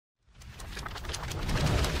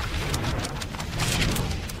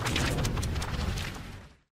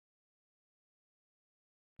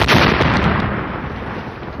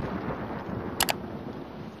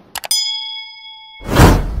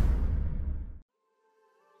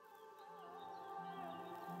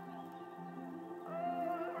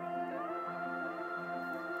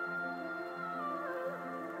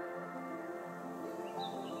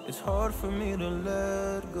It's hard for me to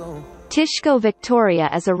let go. Tishko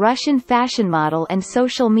Viktoria is a Russian fashion model and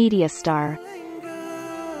social media star.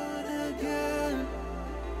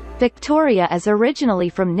 Viktoria is originally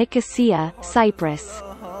from Nicosia, Cyprus.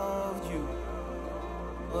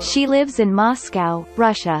 She lives in Moscow,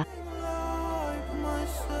 Russia.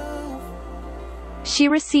 She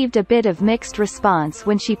received a bit of mixed response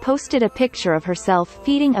when she posted a picture of herself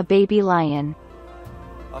feeding a baby lion.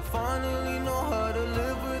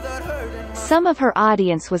 Some of her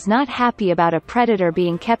audience was not happy about a predator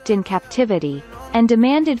being kept in captivity, and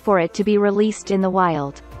demanded for it to be released in the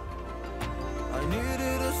wild.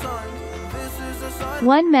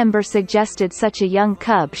 One member suggested such a young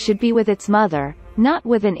cub should be with its mother, not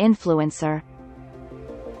with an influencer.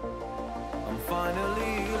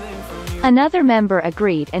 Another member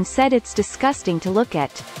agreed and said it's disgusting to look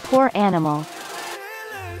at, poor animal.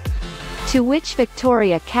 To which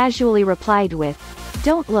Viktoria casually replied with,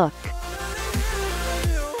 "Don't look."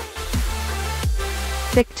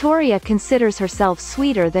 Viktoria considers herself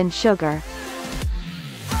sweeter than sugar.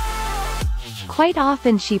 Quite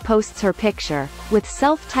often she posts her picture, with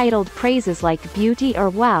self-titled praises like beauty or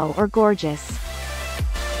wow or gorgeous.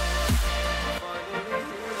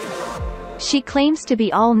 She claims to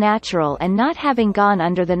be all natural and not having gone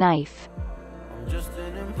under the knife.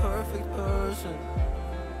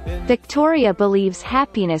 Viktoria believes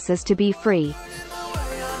happiness is to be free.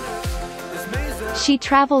 She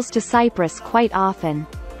travels to Cyprus quite often.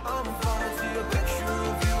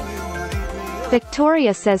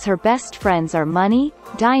 Viktoria says her best friends are money,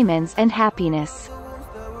 diamonds and happiness.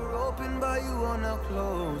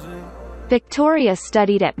 Viktoria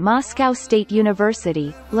studied at Moscow State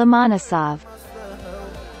University, Lomonosov.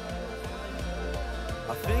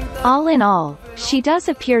 All in all, she does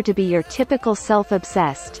appear to be your typical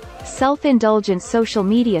self-obsessed, self-indulgent social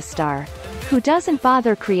media star, who doesn't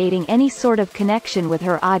bother creating any sort of connection with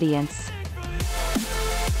her audience.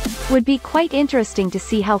 Would be quite interesting to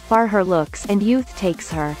see how far her looks and youth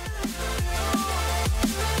takes her.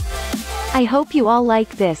 I hope you all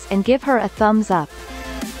like this and give her a thumbs up.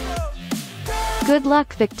 Good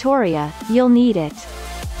luck, Viktoria, you'll need it.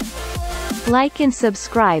 Like and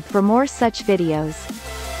subscribe for more such videos.